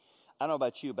I don't know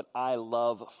about you, but I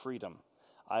love freedom.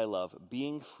 I love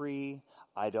being free.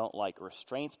 I don't like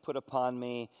restraints put upon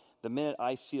me. The minute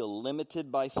I feel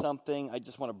limited by something, I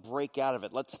just want to break out of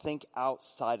it. Let's think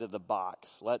outside of the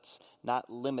box. Let's not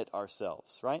limit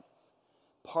ourselves, right?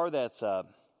 Part of that's a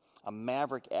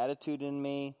maverick attitude in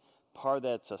me. Part of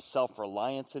that's a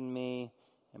self-reliance in me.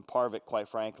 And part of it, quite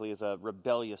frankly, is a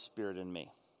rebellious spirit in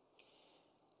me.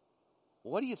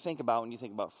 What do you think about when you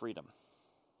think about freedom?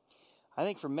 I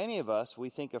think for many of us, we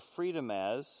think of freedom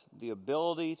as the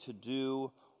ability to do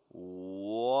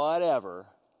whatever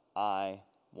I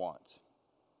want.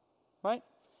 Right?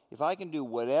 If I can do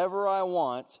whatever I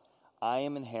want, I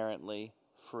am inherently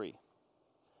free.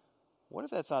 What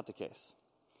if that's not the case?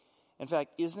 In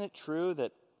fact, isn't it true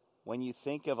that when you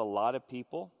think of a lot of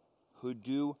people who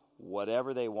do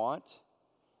whatever they want,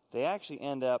 they actually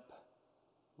end up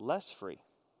less free?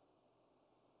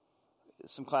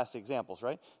 Some classic examples,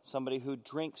 right? Somebody who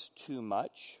drinks too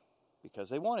much because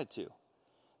they wanted to.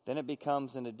 Then it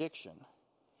becomes an addiction.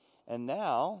 And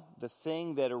now, the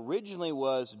thing that originally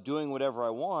was doing whatever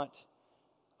I want,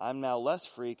 I'm now less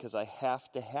free because I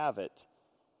have to have it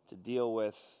to deal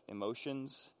with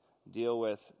emotions, deal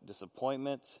with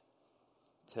disappointment,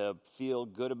 to feel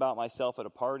good about myself at a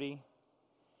party.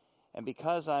 And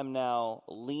because I'm now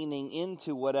leaning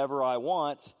into whatever I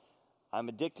want, I'm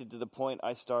addicted to the point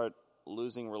I start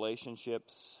losing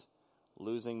relationships,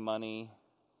 losing money,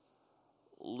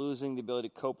 losing the ability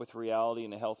to cope with reality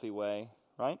in a healthy way,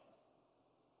 right?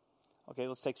 Okay,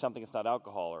 let's take something that's not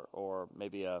alcohol or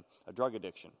maybe a drug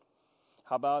addiction.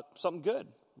 How about something good,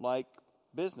 like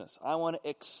business? I want to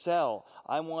excel.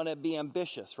 I want to be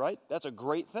ambitious, right? That's a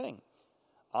great thing.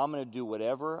 I'm going to do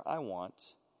whatever I want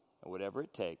and whatever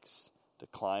it takes to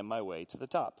climb my way to the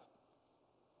top.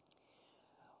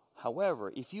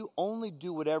 However, if you only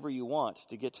do whatever you want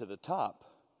to get to the top,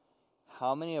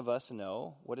 how many of us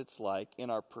know what it's like in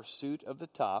our pursuit of the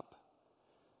top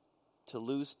to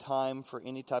lose time for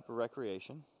any type of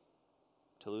recreation,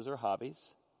 to lose our hobbies?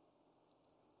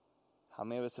 How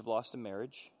many of us have lost a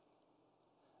marriage,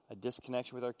 a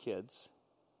disconnection with our kids,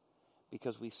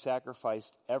 because we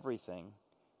sacrificed everything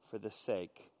for the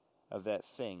sake of that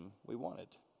thing we wanted?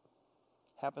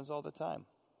 Happens all the time.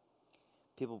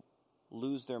 People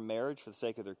lose their marriage for the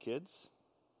sake of their kids.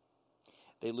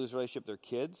 They lose a relationship with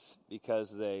their kids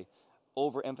because they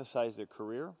overemphasize their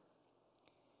career.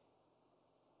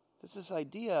 This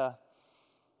idea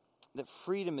that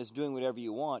freedom is doing whatever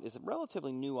you want is a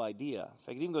relatively new idea. In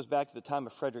fact, it even goes back to the time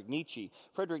of Friedrich Nietzsche.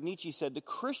 Friedrich Nietzsche said the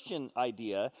Christian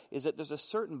idea is that there's a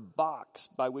certain box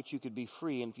by which you could be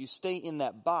free, and if you stay in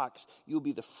that box, you'll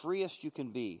be the freest you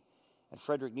can be. And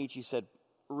Friedrich Nietzsche said,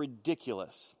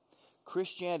 ridiculous.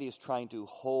 Christianity is trying to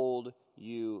hold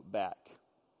you back.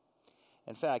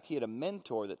 In fact, he had a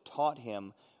mentor that taught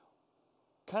him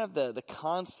kind of the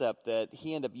concept that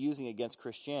he ended up using against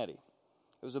Christianity.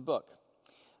 It was a book.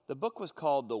 The book was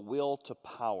called The Will to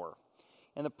Power.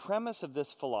 And the premise of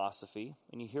this philosophy,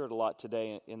 and you hear it a lot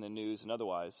today in the news and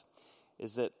otherwise,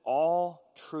 is that all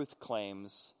truth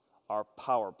claims are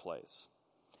power plays.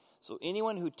 So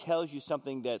anyone who tells you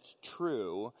something that's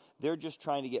true, they're just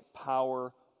trying to get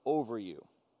power over you.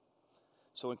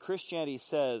 So when Christianity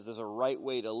says there's a right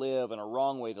way to live and a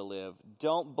wrong way to live,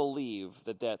 don't believe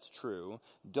that that's true.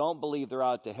 Don't believe they're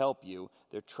out to help you.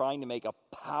 They're trying to make a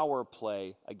power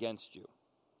play against you.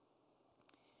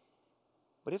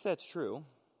 But if that's true,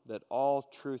 that all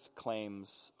truth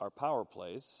claims are power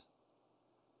plays,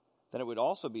 then it would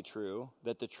also be true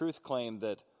that the truth claim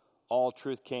that all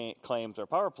truth claims are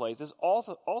power plays is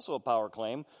also a power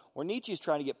claim where Nietzsche is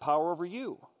trying to get power over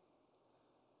you.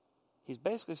 He's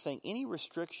basically saying any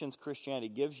restrictions Christianity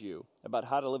gives you about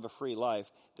how to live a free life,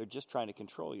 they're just trying to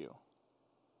control you.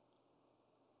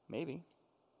 Maybe.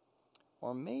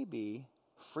 Or maybe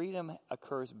freedom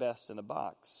occurs best in a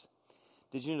box.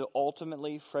 Did you know that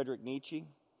ultimately Friedrich Nietzsche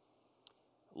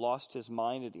lost his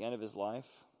mind at the end of his life?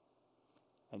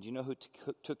 And do you know who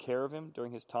took care of him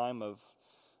during his time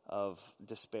of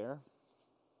despair?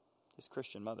 His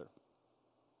Christian mother.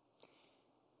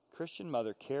 Christian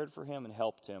mother cared for him and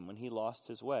helped him when he lost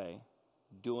his way,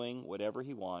 doing whatever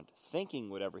he want, thinking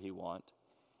whatever he want,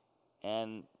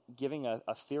 and giving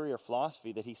a theory or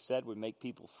philosophy that he said would make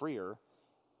people freer.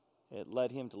 It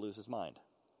led him to lose his mind.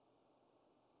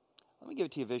 Let me give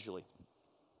it to you visually.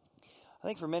 I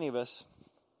think for many of us,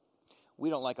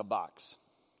 we don't like a box.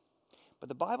 But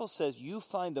the Bible says you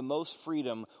find the most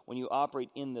freedom when you operate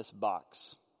in this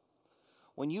box.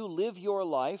 When you live your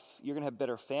life, you're going to have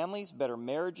better families, better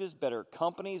marriages, better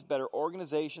companies, better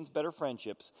organizations, better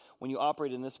friendships when you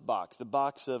operate in this box. The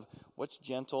box of what's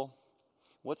gentle,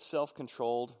 what's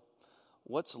self-controlled,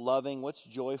 what's loving, what's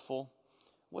joyful,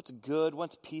 what's good,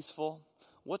 what's peaceful,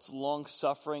 what's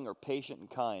long-suffering or patient and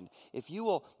kind. If you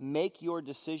will make your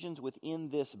decisions within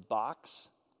this box,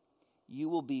 you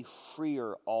will be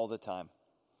freer all the time.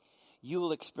 You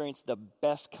will experience the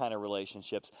best kind of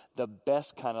relationships, the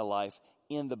best kind of life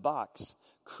in the box.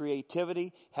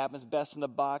 Creativity happens best in the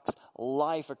box.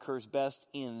 Life occurs best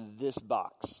in this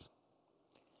box.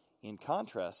 In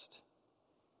contrast,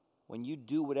 when you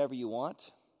do whatever you want,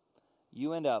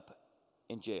 you end up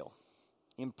in jail,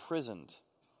 imprisoned,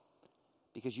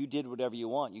 because you did whatever you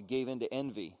want. You gave in to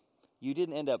envy. You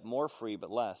didn't end up more free,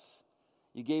 but less.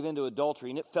 You gave in to adultery,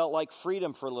 and it felt like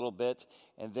freedom for a little bit,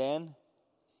 and then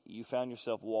you found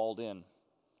yourself walled in,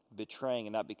 betraying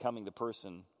and not becoming the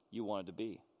person you wanted to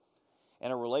be.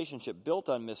 And a relationship built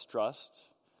on mistrust,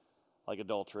 like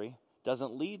adultery,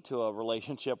 doesn't lead to a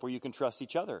relationship where you can trust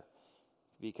each other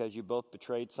because you both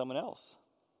betrayed someone else.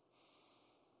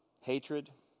 Hatred,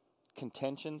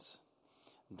 contentions,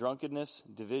 drunkenness,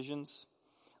 divisions,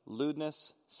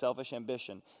 lewdness, selfish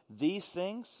ambition. These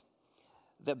things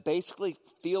that basically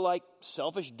feel like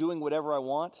selfish doing whatever I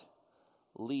want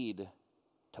lead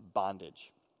to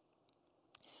bondage.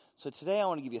 So today I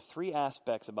want to give you 3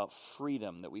 aspects about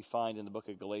freedom that we find in the book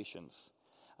of Galatians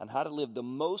on how to live the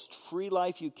most free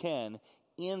life you can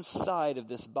inside of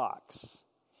this box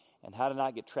and how to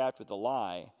not get trapped with the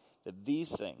lie that these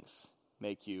things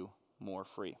make you more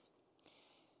free.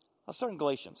 I'll start in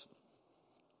Galatians.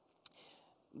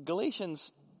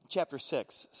 Galatians chapter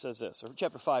 6 says this, or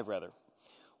chapter 5 rather.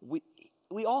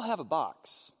 We all have a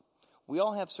box. We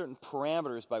all have certain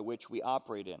parameters by which we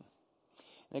operate in.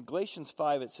 And in Galatians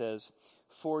 5 it says,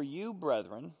 "For you,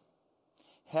 brethren,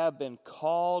 have been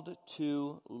called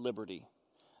to liberty."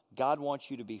 God wants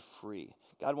you to be free.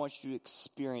 God wants you to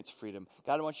experience freedom.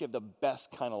 God wants you to have the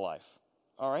best kind of life.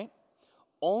 All right?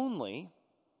 Only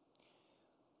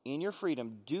in your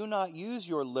freedom, do not use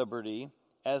your liberty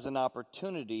as an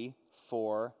opportunity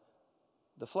for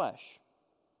the flesh.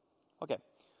 Okay,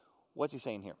 what's he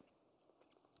saying here?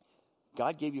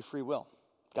 God gave you free will.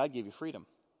 God gave you freedom.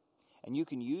 And you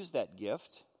can use that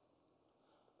gift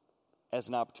as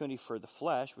an opportunity for the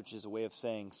flesh, which is a way of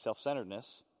saying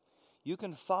self-centeredness. You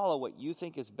can follow what you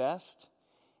think is best,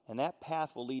 and that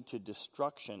path will lead to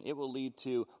destruction. It will lead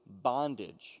to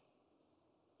bondage.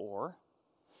 Or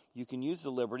you can use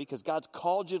the liberty, because God's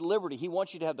called you to liberty. He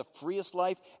wants you to have the freest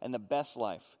life and the best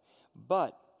life.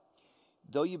 But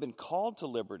though you've been called to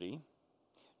liberty,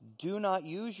 do not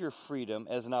use your freedom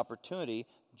as an opportunity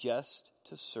just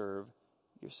to serve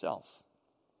yourself.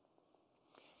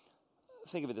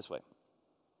 Think of it this way.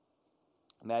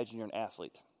 Imagine you're an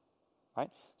athlete, right?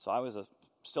 So I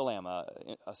still am a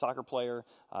soccer player.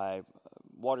 I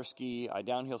water ski, I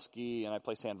downhill ski, and I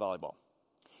play sand volleyball.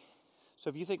 So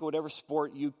if you think of whatever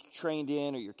sport you trained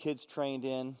in or your kids trained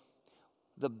in,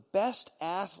 the best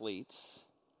athletes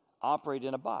operate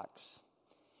in a box.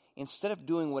 Instead of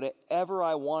doing whatever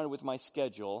I wanted with my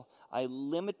schedule, I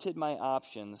limited my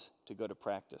options to go to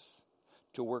practice,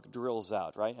 to work drills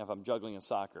out, right? If I'm juggling in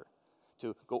soccer,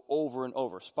 to go over and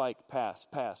over, spike, pass,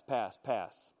 pass, pass,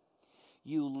 pass.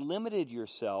 You limited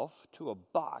yourself to a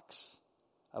box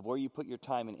of where you put your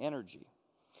time and energy.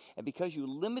 And because you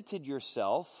limited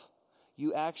yourself,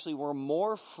 you actually were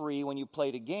more free when you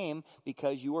played a game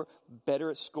because you were better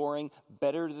at scoring,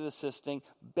 better at assisting,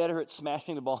 better at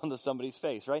smashing the ball into somebody's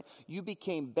face, right? You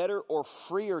became better or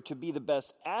freer to be the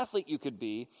best athlete you could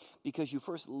be because you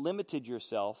first limited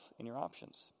yourself in your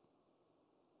options.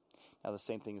 Now, the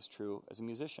same thing is true as a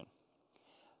musician.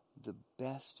 The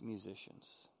best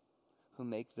musicians who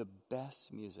make the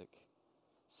best music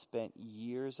spent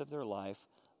years of their life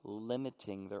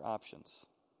limiting their options.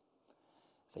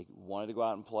 They wanted to go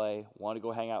out and play, wanted to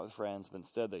go hang out with friends, but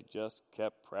instead they just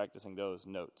kept practicing those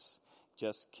notes,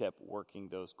 just kept working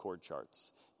those chord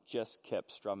charts, just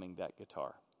kept strumming that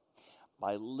guitar.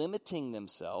 By limiting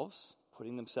themselves,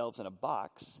 putting themselves in a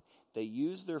box, they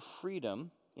used their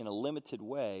freedom in a limited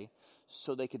way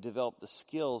so they could develop the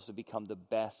skills to become the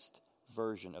best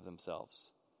version of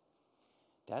themselves.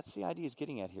 That's the idea he's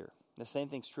getting at here. The same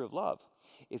thing's true of love.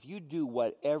 If you do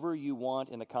whatever you want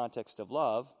in the context of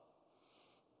love,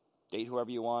 date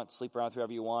whoever you want, sleep around with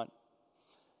whoever you want,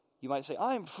 you might say,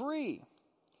 I'm free.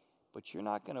 But you're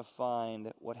not going to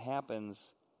find what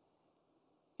happens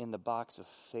in the box of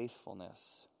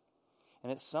faithfulness.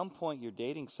 And at some point you're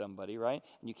dating somebody, right?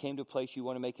 And you came to a place you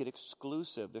want to make it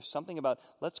exclusive. There's something about,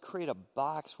 let's create a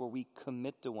box where we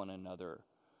commit to one another,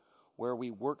 where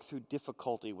we work through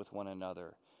difficulty with one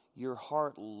another. Your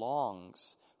heart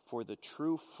longs for the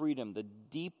true freedom, the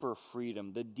deeper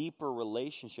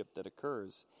relationship that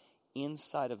occurs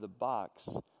inside of the box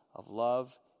of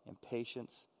love and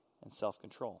patience and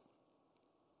self-control.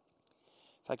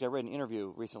 In fact, I read an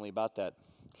interview recently about that.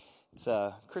 It's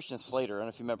Christian Slater. I don't know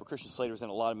if you remember, Christian Slater was in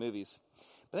a lot of movies.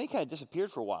 But then he kind of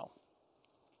disappeared for a while.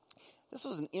 This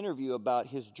was an interview about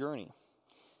his journey.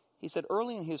 He said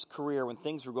early in his career, when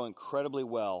things were going incredibly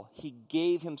well, he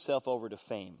gave himself over to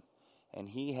fame. And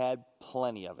he had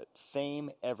plenty of it.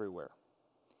 Fame everywhere.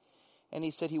 And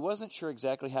he said he wasn't sure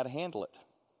exactly how to handle it.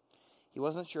 He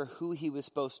wasn't sure who he was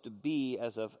supposed to be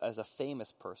as a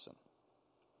famous person.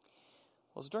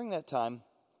 Well, it was during that time,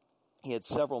 he had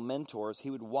several mentors he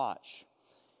would watch.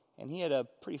 And he had a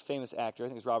pretty famous actor, I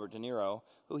think it was Robert De Niro,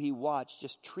 who he watched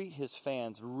just treat his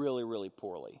fans really, really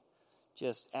poorly.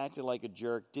 Just acted like a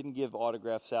jerk, didn't give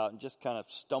autographs out, and just kind of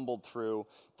stumbled through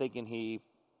thinking he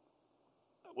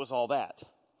was all that.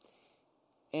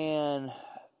 And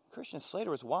Christian Slater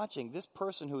was watching this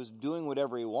person who was doing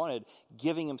whatever he wanted,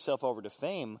 giving himself over to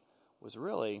fame, was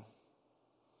really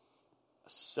a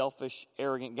selfish,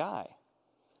 arrogant guy.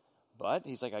 But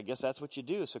he's like, I guess that's what you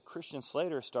do. So Christian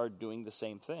Slater started doing the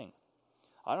same thing.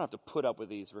 I don't have to put up with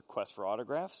these requests for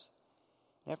autographs.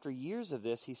 And after years of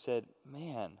this, he said,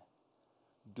 man,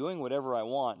 doing whatever I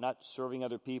want, not serving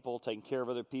other people, taking care of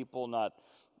other people, not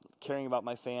caring about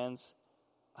my fans,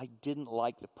 I didn't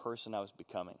like the person I was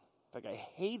becoming. In fact, I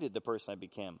hated the person I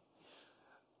became.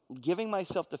 Giving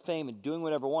myself to fame and doing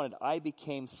whatever I wanted, I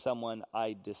became someone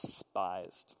I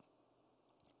despised.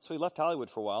 So he left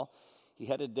Hollywood for a while. He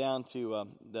headed down to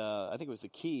I think it was the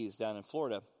Keys down in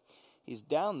Florida. He's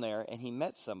down there, and he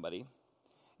met somebody.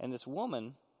 And this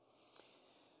woman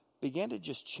began to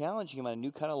just challenge him on a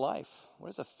new kind of life. What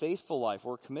does a faithful life,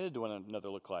 or committed to one another,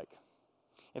 look like?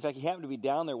 In fact, he happened to be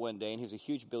down there one day, and he was a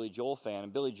huge Billy Joel fan.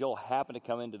 And Billy Joel happened to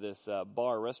come into this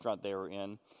bar or restaurant they were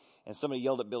in. And somebody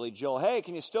yelled at Billy Joel, hey,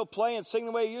 can you still play and sing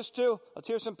the way you used to? Let's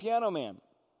hear some Piano Man.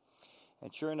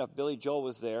 And sure enough, Billy Joel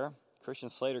was there. Christian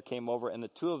Slater came over, and the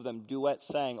two of them duet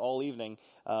sang all evening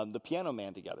the Piano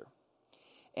Man together.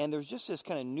 And there was just this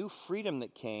kind of new freedom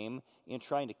that came in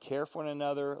trying to care for one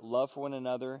another, love for one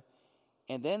another.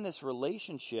 And then this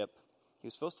relationship, he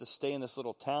was supposed to stay in this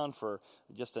little town for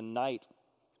just a night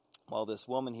while this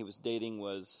woman he was dating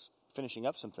was finishing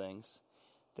up some things.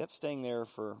 They ended up staying there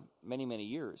for many, many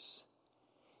years.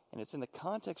 And it's in the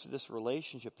context of this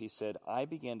relationship, he said, I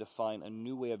began to find a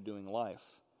new way of doing life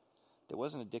that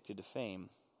wasn't addicted to fame.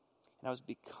 And I was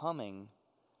becoming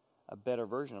a better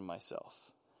version of myself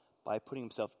by putting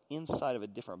himself inside of a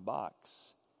different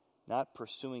box, not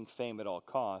pursuing fame at all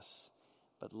costs,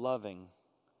 but loving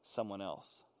someone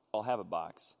else. I'll have a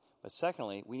box. But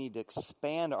secondly, we need to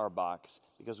expand our box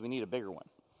because we need a bigger one.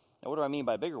 Now, what do I mean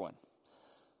by a bigger one?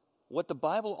 What the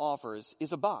Bible offers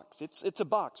is a box. It's a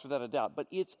box without a doubt, but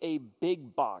it's a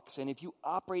big box. And if you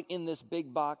operate in this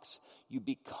big box, you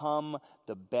become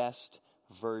the best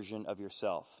version of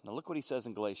yourself. Now look what he says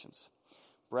in Galatians.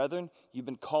 Brethren, you've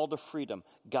been called to freedom.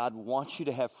 God wants you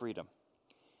to have freedom.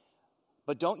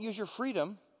 But don't use your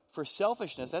freedom for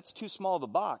selfishness. That's too small of a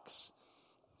box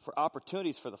for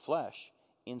opportunities for the flesh.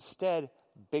 Instead,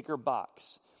 bigger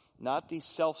box. Not the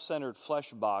self-centered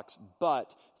flesh box,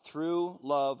 but through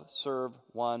love, serve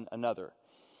one another.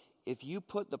 If you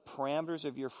put the parameters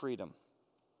of your freedom,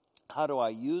 how do I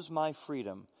use my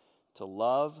freedom to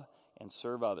love and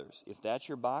serve others? If that's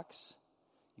your box,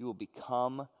 you will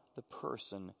become the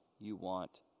person you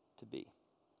want to be.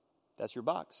 That's your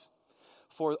box.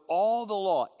 For all the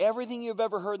law, everything you've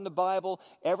ever heard in the Bible,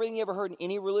 everything you ever heard in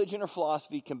any religion or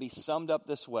philosophy can be summed up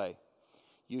this way.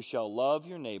 You shall love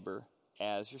your neighbor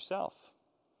as yourself.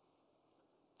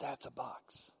 That's a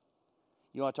box.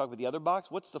 You want to talk about the other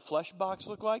box? What's the flesh box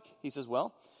look like? He says,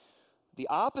 well, the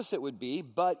opposite would be,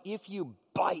 but if you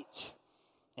bite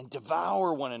and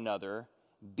devour one another,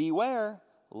 beware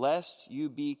lest you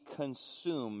be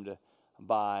consumed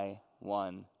by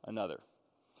one another.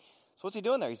 So what's he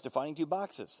doing there? He's defining two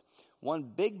boxes. One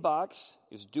big box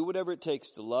is do whatever it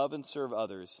takes to love and serve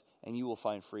others, and you will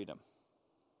find freedom.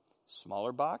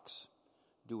 Smaller box,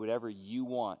 do whatever you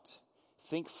want.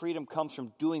 Think freedom comes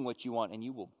from doing what you want, and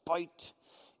you will bite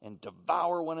and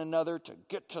devour one another to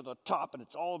get to the top, and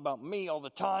it's all about me all the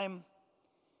time.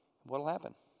 What'll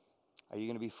happen? Are you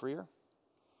going to be freer?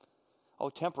 Oh,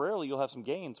 temporarily you'll have some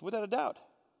gains, without a doubt.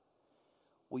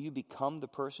 Will you become the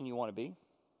person you want to be?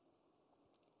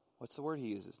 What's the word he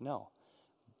uses? No.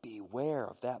 Beware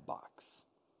of that box.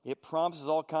 It promises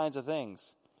all kinds of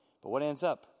things. But what ends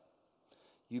up?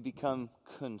 You become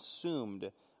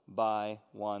consumed by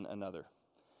one another.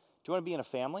 Do you want to be in a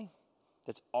family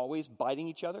that's always biting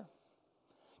each other? Do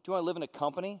you want to live in a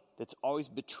company that's always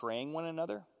betraying one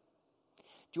another?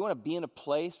 Do you want to be in a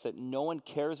place that no one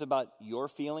cares about your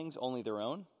feelings, only their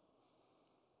own?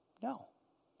 No.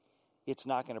 It's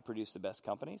not going to produce the best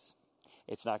companies.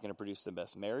 It's not going to produce the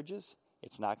best marriages.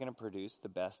 It's not going to produce the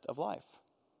best of life.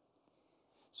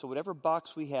 So whatever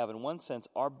box we have, in one sense,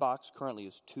 our box currently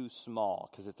is too small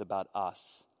because it's about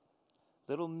us.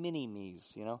 Little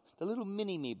mini-me's, the little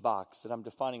mini-me box that I'm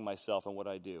defining myself and what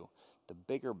I do. The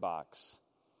bigger box.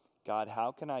 God,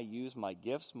 how can I use my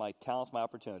gifts, my talents, my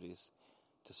opportunities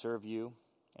to serve you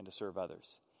and to serve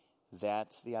others?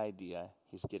 That's the idea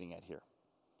he's getting at here.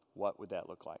 What would that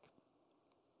look like?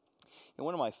 And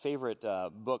one of my favorite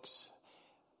books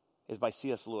is by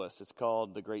C.S. Lewis. It's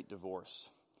called The Great Divorce.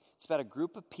 It's about a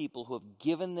group of people who have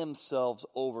given themselves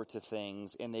over to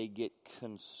things and they get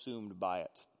consumed by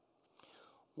it.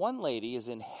 One lady is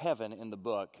in heaven in the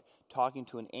book talking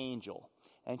to an angel,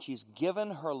 and she's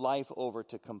given her life over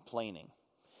to complaining.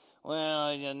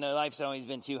 Well, life's always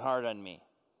been too hard on me.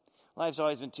 Life's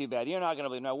always been too bad. You're not going to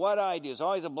believe. Now, what I do is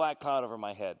always a black cloud over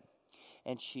my head.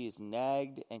 And she's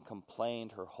nagged and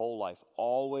complained her whole life.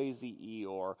 Always the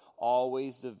Eeyore,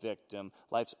 always the victim.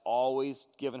 Life's always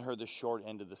given her the short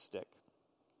end of the stick.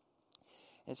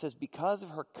 And it says, because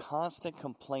of her constant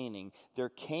complaining, there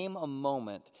came a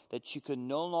moment that she could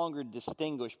no longer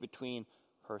distinguish between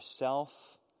herself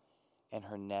and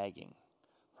her nagging,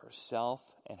 herself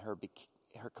and her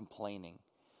complaining.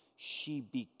 She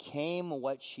became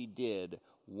what she did,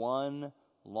 one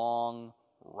long,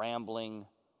 rambling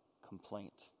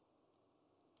complaint.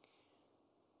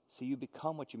 See, you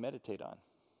become what you meditate on.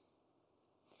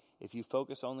 If you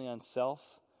focus only on self,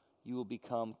 you will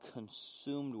become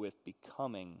consumed with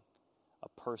becoming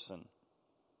a person,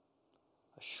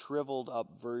 a shriveled up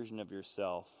version of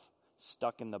yourself,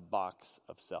 stuck in the box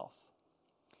of self.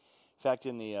 In fact,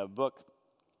 in the book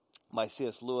by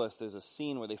C.S. Lewis, there's a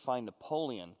scene where they find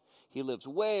Napoleon. He lives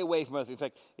way away from Earth. In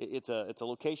fact, it's a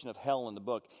location of hell in the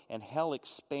book, and hell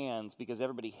expands because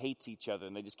everybody hates each other,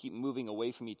 and they just keep moving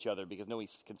away from each other because nobody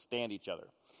can stand each other.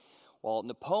 Well,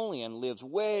 Napoleon lives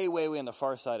way, way, way on the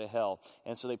far side of hell,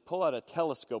 and so they pull out a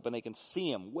telescope, and they can see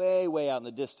him way, way out in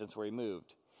the distance where he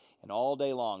moved. And all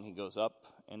day long, he goes up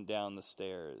and down the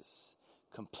stairs,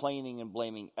 complaining and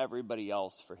blaming everybody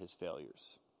else for his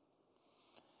failures.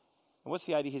 And what's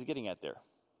the idea he's getting at there?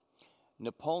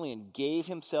 Napoleon gave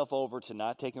himself over to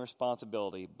not taking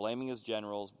responsibility, blaming his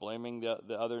generals, blaming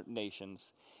the other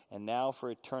nations, and now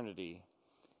for eternity,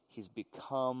 he's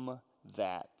become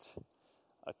that,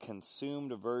 a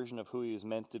consumed version of who he was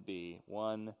meant to be,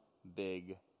 one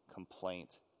big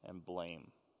complaint and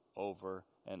blame, over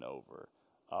and over,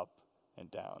 up and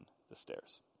down the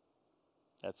stairs.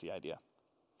 That's the idea.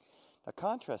 Now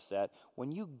contrast that,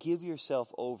 when you give yourself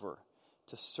over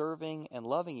to serving and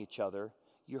loving each other,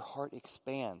 your heart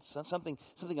expands. Something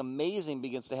amazing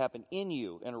begins to happen in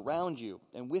you and around you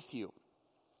and with you.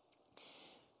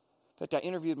 In fact, I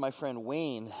interviewed my friend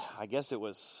Wayne, I guess it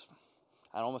was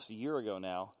almost a year ago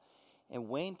now, and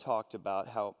Wayne talked about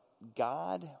how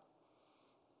God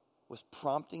was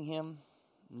prompting him,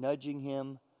 nudging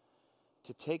him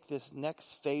to take this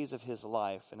next phase of his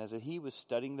life. And as he was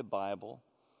studying the Bible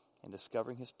and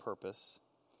discovering his purpose,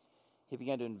 he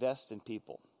began to invest in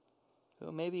people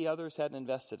who maybe others hadn't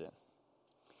invested in.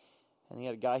 And he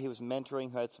had a guy he was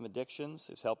mentoring who had some addictions.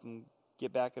 He was helping him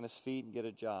get back on his feet and get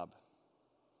a job.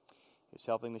 He was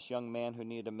helping this young man who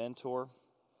needed a mentor,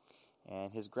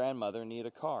 and his grandmother needed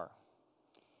a car.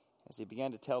 As he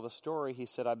began to tell the story, he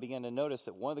said, I began to notice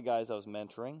that one of the guys I was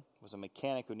mentoring was a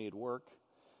mechanic who needed work.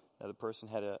 Another person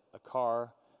had a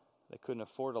car that couldn't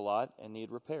afford a lot and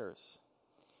needed repairs.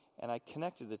 And I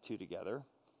connected the two together,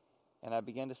 and I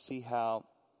began to see how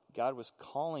God was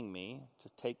calling me to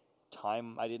take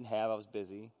time I didn't have, I was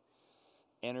busy,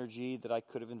 energy that I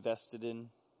could have invested in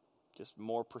just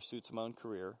more pursuits of my own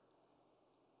career.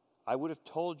 I would have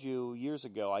told you years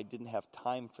ago I didn't have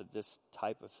time for this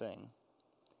type of thing.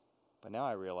 But now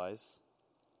I realize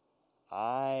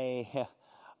I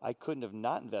couldn't have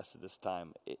not invested this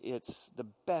time. It's the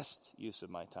best use of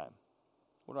my time.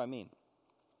 What do I mean?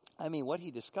 I mean, what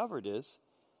he discovered is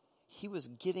he was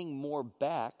getting more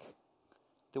back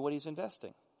than what he's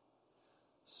investing.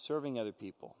 Serving other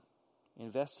people,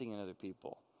 investing in other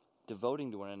people,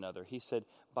 devoting to one another. He said,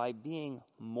 by being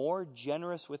more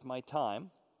generous with my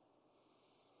time,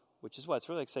 which is what it's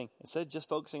really like saying, instead of just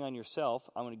focusing on yourself,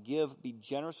 I'm going to be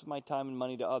generous with my time and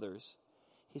money to others.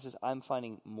 He says, I'm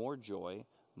finding more joy,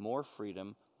 more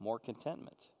freedom, more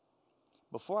contentment.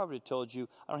 Before I would have told you,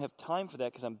 I don't have time for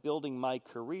that because I'm building my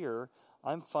career.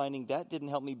 I'm finding that didn't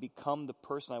help me become the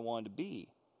person I wanted to be.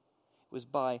 It was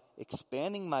by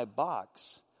expanding my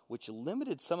box, which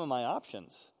limited some of my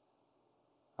options.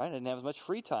 Right? I didn't have as much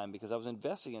free time because I was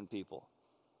investing in people.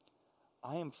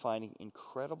 I am finding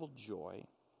incredible joy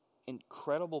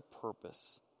incredible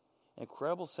purpose, an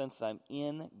incredible sense that I'm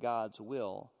in God's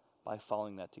will by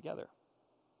following that together.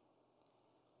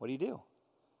 What do?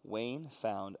 Wayne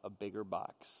found a bigger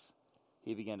box.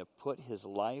 He began to put his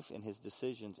life and his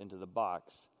decisions into the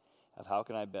box of how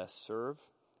can I best serve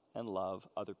and love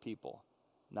other people,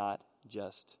 not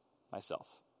just myself.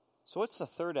 So what's the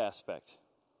third aspect?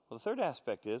 Well, the third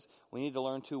aspect is we need to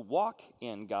learn to walk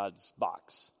in God's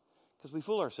box, because we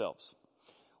fool ourselves.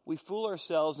 We fool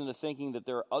ourselves into thinking that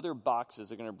there are other boxes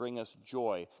that are going to bring us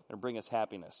joy, going to bring us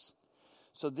happiness.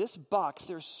 So this box,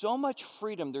 there's so much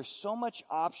freedom, there's so much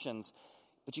options,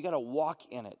 but you got to walk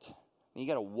in it. You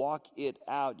got to walk it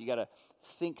out. You got to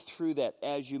think through that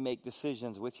as you make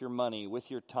decisions with your money,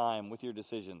 with your time, with your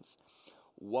decisions.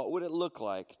 What would it look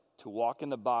like to walk in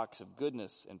the box of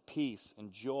goodness and peace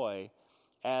and joy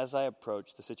as I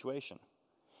approach the situation?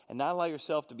 And not allow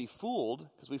yourself to be fooled,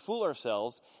 because we fool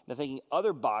ourselves into thinking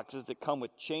other boxes that come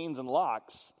with chains and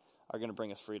locks are going to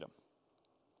bring us freedom.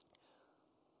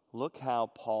 Look how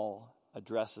Paul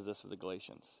addresses this with the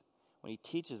Galatians when he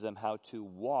teaches them how to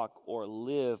walk or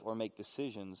live or make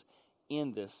decisions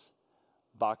in this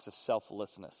box of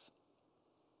selflessness.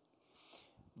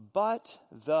 But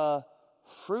the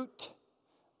fruit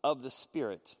of the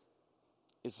Spirit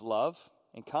is love.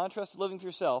 In contrast to living for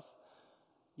yourself,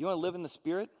 you want to live in the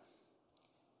Spirit?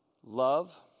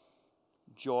 Love,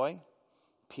 joy,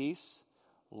 peace,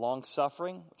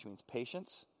 long-suffering, which means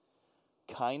patience,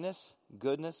 kindness,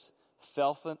 goodness,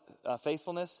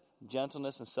 faithfulness,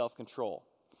 gentleness, and self-control.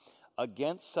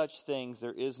 Against such things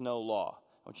there is no law.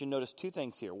 I want you to notice two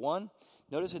things here. One,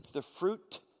 notice it's the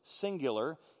fruit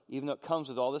singular, even though it comes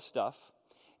with all this stuff.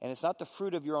 And it's not the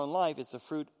fruit of your own life, it's the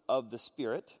fruit of the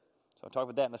Spirit. So I'll talk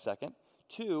about that in a second.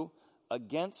 Two,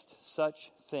 against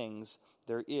such things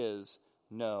there is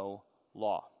no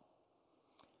law.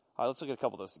 All right, let's look at a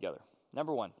couple of those together.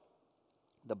 Number one,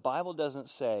 the Bible doesn't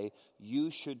say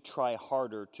you should try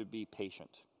harder to be patient.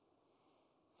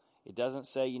 It doesn't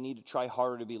say you need to try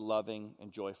harder to be loving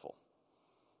and joyful.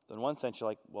 So in one sense, you're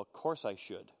like, well, of course I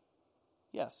should.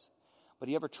 Yes. But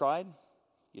you ever tried?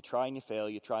 You try and you fail,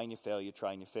 you try and you fail, you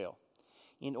try and you fail.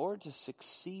 In order to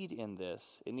succeed in this,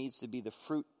 it needs to be the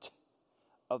fruit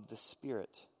of the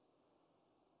Spirit.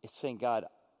 It's saying, God,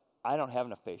 I don't have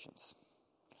enough patience.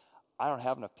 I don't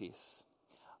have enough peace.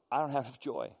 I don't have enough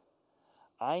joy.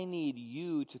 I need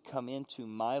you to come into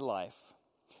my life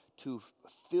to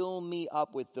fill me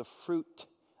up with the fruit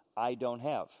I don't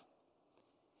have.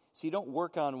 So you don't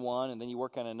work on one and then you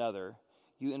work on another.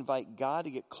 You invite God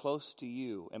to get close to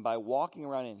you. And by walking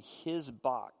around in his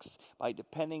box, by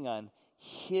depending on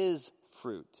his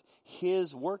fruit,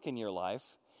 his work in your life,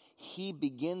 he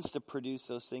begins to produce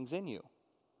those things in you.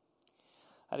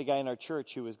 I had a guy in our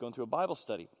church who was going through a Bible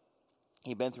study.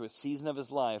 He'd been through a season of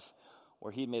his life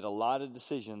where he'd made a lot of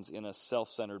decisions in a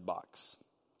self-centered box,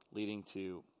 leading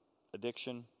to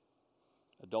addiction,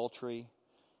 adultery,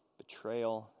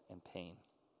 betrayal, and pain.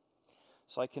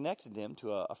 So I connected him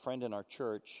to a friend in our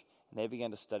church, and they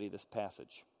began to study this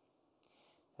passage.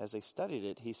 As they studied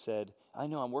it, he said, I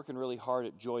know I'm working really hard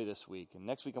at joy this week, and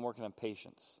next week I'm working on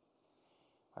patience.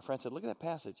 My friend said, look at that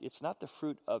passage. It's not the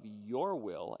fruit of your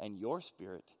will and your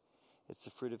spirit. It's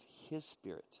the fruit of his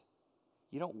Spirit.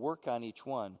 You don't work on each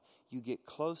one. You get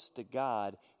close to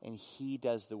God, and he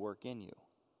does the work in you.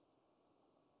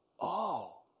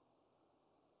 Oh,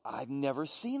 I've never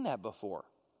seen that before.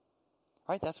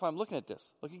 Right? That's why I'm looking at this.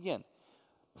 Look again.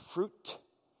 Fruit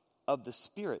of the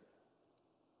Spirit.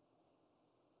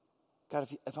 God,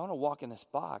 if I want to walk in this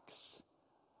box,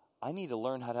 I need to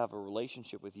learn how to have a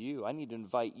relationship with you. I need to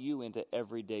invite you into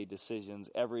everyday decisions,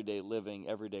 everyday living,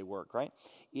 everyday work, right?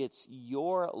 It's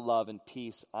your love and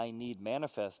peace I need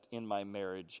manifest in my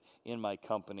marriage, in my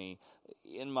company,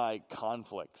 in my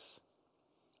conflicts.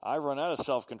 I run out of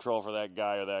self-control for that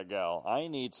guy or that gal. I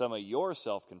need some of your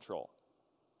self-control.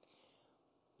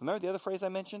 Remember the other phrase I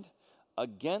mentioned?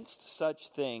 Against such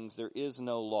things there is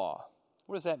no law.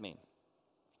 What does that mean?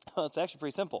 Well, it's actually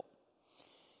pretty simple.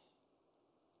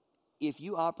 If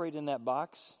you operate in that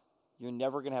box, you're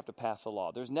never going to have to pass a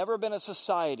law. There's never been a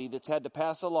society that's had to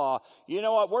pass a law. You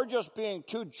know what? We're just being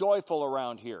too joyful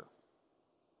around here.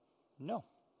 No.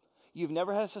 You've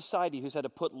never had a society who's had to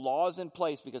put laws in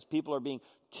place because people are being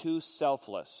too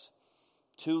selfless,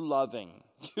 too loving,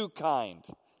 too kind.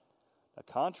 Now,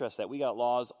 contrast that, we got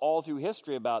laws all through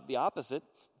history about the opposite.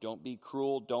 Don't be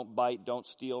cruel, don't bite, don't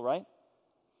steal, right?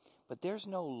 But there's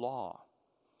no law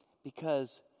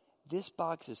because this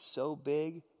box is so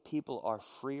big, people are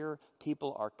freer,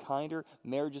 people are kinder,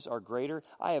 marriages are greater.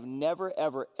 I have never,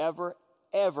 ever, ever,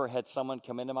 ever had someone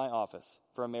come into my office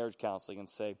for a marriage counseling and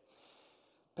say,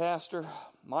 Pastor,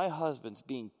 my husband's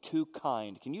being too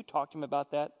kind. Can you talk to him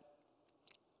about that?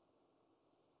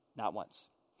 Not once.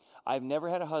 I've never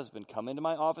had a husband come into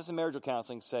my office in marital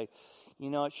counseling and say, you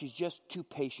know, she's just too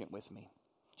patient with me.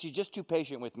 She's just too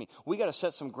patient with me. We got to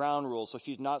set some ground rules so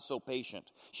she's not so patient.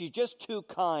 She's just too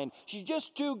kind. She's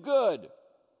just too good.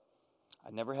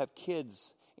 I never have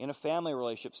kids in a family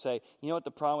relationship say, you know what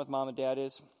the problem with mom and dad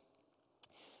is?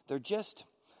 They're just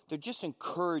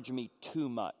encourage me too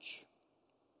much.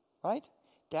 Right?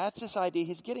 That's this idea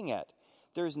he's getting at.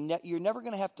 You're never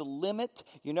going to have to limit,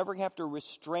 you're never going to have to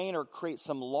restrain or create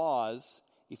some laws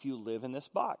if you live in this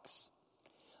box.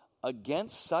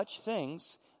 Against such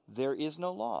things, there is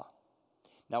no law.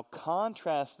 Now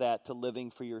contrast that to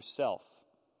living for yourself.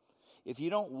 If you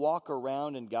don't walk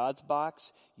around in God's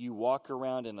box, you walk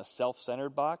around in a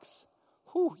self-centered box,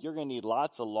 you're going to need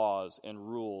lots of laws and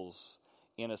rules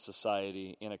in a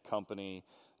society, in a company.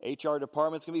 HR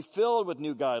department's going to be filled with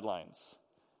new guidelines.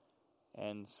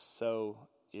 And so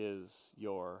is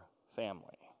your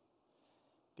family.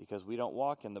 Because we don't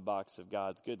walk in the box of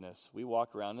God's goodness. We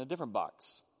walk around in a different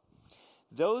box.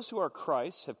 Those who are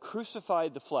Christ have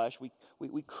crucified the flesh.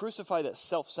 We crucify that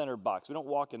self-centered box. We don't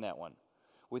walk in that one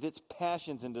with its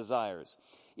passions and desires.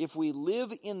 If we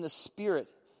live in the Spirit,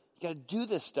 you got to do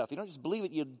this stuff. You don't just believe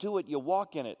it, you do it, you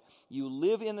walk in it. You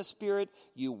live in the Spirit,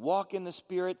 you walk in the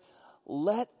Spirit.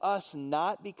 Let us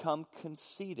not become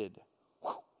conceited.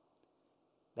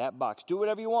 That box. Do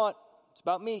whatever you want. It's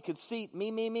about me. Conceit.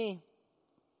 Me.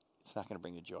 It's not going to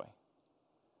bring you joy.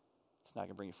 It's not going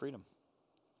to bring you freedom.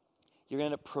 You're going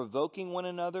to end up provoking one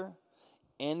another,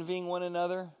 envying one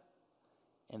another,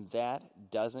 and that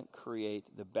doesn't create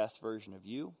the best version of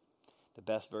you, the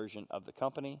best version of the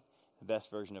company, the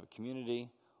best version of a community,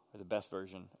 or the best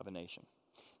version of a nation.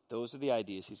 Those are the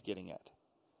ideas he's getting at.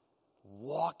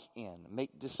 Walk in,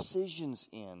 make decisions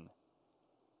in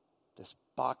this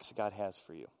box God has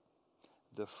for you.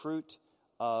 The fruit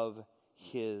of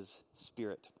his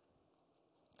Spirit.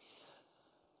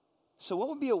 So what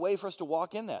would be a way for us to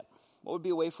walk in that? What would be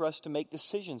a way for us to make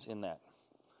decisions in that?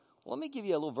 Well, let me give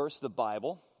you a little verse of the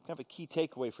Bible, kind of a key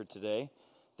takeaway for today,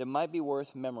 that might be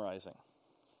worth memorizing.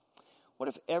 What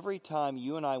if every time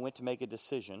you and I went to make a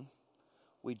decision,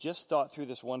 we just thought through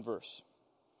this one verse?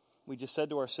 We just said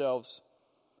to ourselves,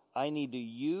 I need to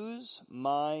use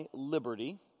my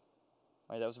liberty,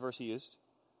 right, that was the verse he used,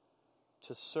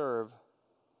 to serve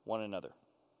one another.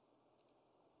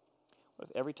 What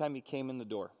if every time you came in the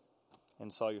door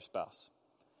and saw your spouse,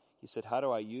 you said, how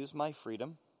do I use my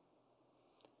freedom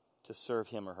to serve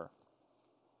him or her?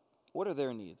 What are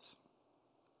their needs?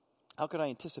 How could I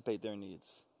anticipate their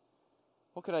needs?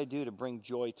 What could I do to bring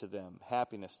joy to them,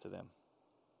 happiness to them?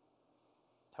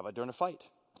 How about during a fight?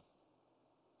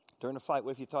 During a fight,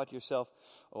 what if you thought to yourself,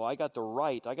 oh, I got the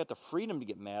right, I got the freedom to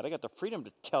get mad, I got the freedom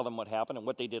to tell them what happened and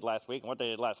what they did last week and what they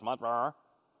did last month. What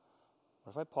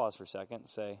if I pause for a second and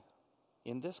say,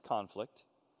 in this conflict,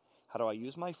 how do I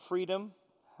use my freedom,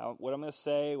 what I'm going to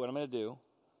say, what I'm going to do,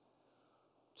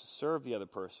 to serve the other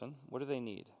person? What do they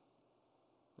need?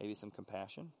 Maybe some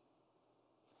compassion.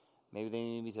 Maybe they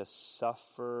need me to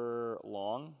suffer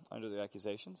long under their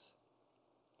accusations.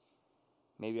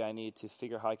 Maybe I need to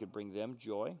figure how I could bring them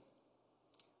joy.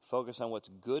 Focus on what's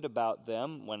good about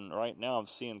them when right now I'm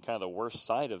seeing kind of the worst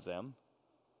side of them.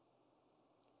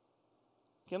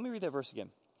 Okay, let me read that verse again.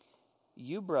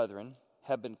 You, brethren,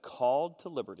 have been called to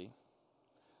liberty,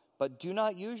 but do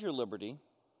not use your liberty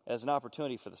as an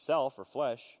opportunity for the self or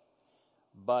flesh,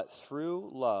 but through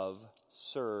love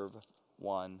serve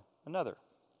one another.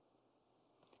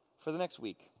 For the next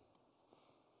week,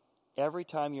 every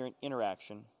time you're in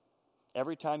interaction,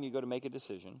 every time you go to make a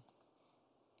decision,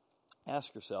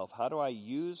 ask yourself, how do I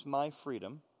use my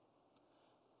freedom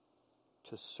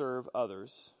to serve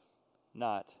others,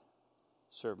 not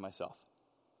serve myself?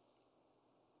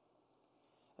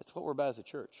 That's what we're about as a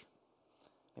church.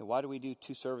 And why do we do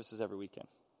 2 services every weekend?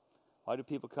 Why do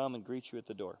people come and greet you at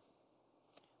the door?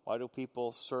 Why do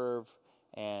people serve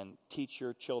and teach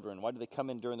your children? Why do they come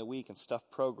in during the week and stuff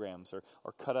programs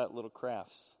or cut out little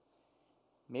crafts?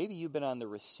 Maybe you've been on the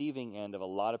receiving end of a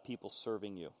lot of people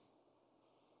serving you.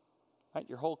 Right?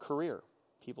 Your whole career.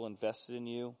 People invested in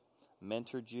you,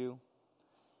 mentored you.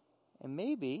 And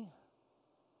maybe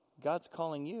God's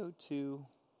calling you to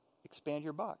expand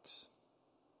your box.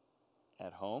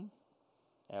 At home,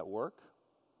 at work,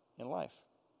 in life.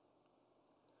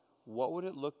 What would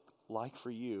it look like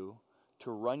for you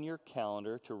to run your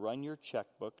calendar, to run your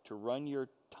checkbook, to run your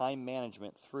time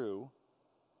management through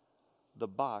the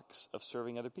box of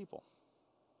serving other people?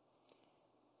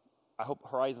 I hope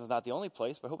Horizon's not the only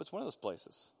place, but I hope it's one of those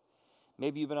places.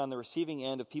 Maybe you've been on the receiving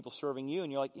end of people serving you,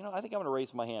 and you're like, I think I'm going to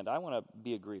raise my hand. I want to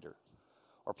be a greeter.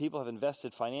 Or people have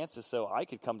invested finances so I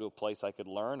could come to a place I could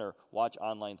learn or watch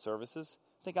online services.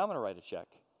 I think I'm going to write a check.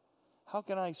 How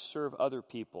can I serve other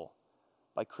people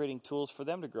by creating tools for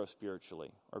them to grow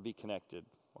spiritually or be connected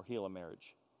or heal a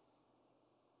marriage?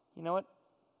 You know what?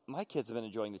 My kids have been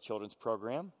enjoying the children's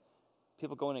program.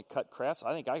 People go in and cut crafts.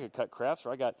 I think I could cut crafts.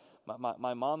 Or I got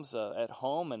my mom's at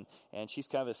home, and she's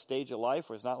kind of a stage of life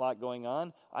where there's not a lot going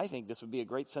on. I think this would be a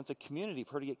great sense of community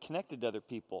for her to get connected to other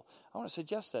people. I want to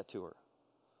suggest that to her.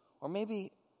 Or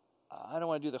maybe I don't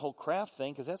want to do the whole craft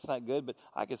thing because that's not good, but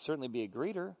I could certainly be a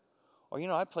greeter. Or,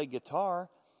 I play guitar.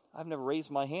 I've never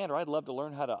raised my hand, or I'd love to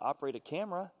learn how to operate a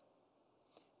camera.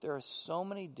 There are so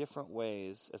many different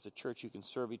ways as a church you can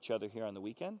serve each other here on the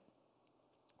weekend.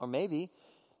 Or maybe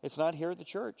it's not here at the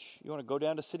church. You want to go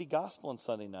down to City Gospel on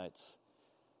Sunday nights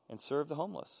and serve the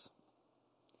homeless.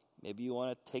 Maybe you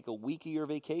want to take a week of your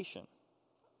vacation,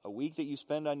 a week that you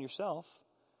spend on yourself,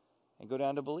 and go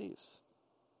down to Belize.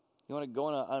 You want to go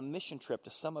on a mission trip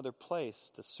to some other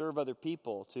place to serve other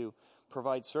people, to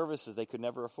provide services they could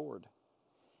never afford.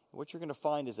 And what you're going to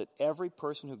find is that every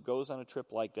person who goes on a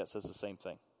trip like that says the same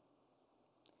thing.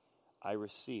 I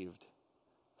received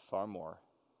far more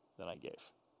than I gave.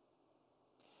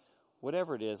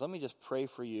 Whatever it is, let me just pray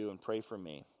for you and pray for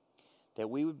me that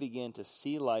we would begin to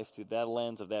see life through that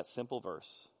lens of that simple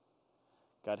verse.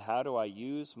 God, how do I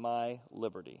use my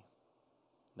liberty,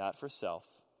 not for self,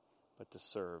 but to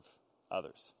serve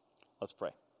others? Let's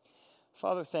pray.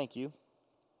 Father, thank you.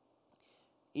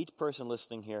 Each person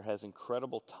listening here has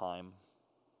incredible time,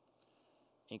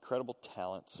 incredible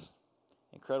talents,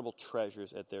 incredible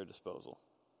treasures at their disposal.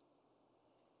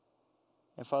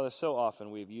 And Father, so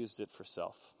often we've used it for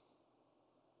self.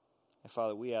 And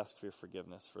Father, we ask for your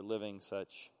forgiveness for living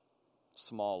such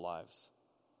small lives.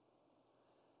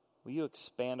 Will you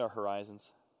expand our horizons?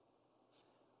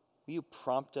 Will you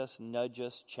prompt us, nudge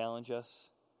us, challenge us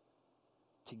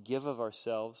to give of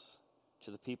ourselves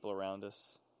to the people around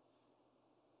us?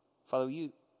 Father, will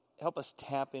you help us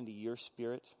tap into your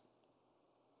Spirit?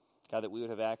 God, that we would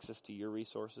have access to your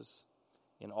resources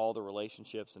in all the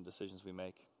relationships and decisions we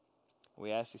make.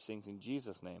 We ask these things in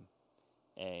Jesus' name.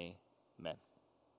 Amen.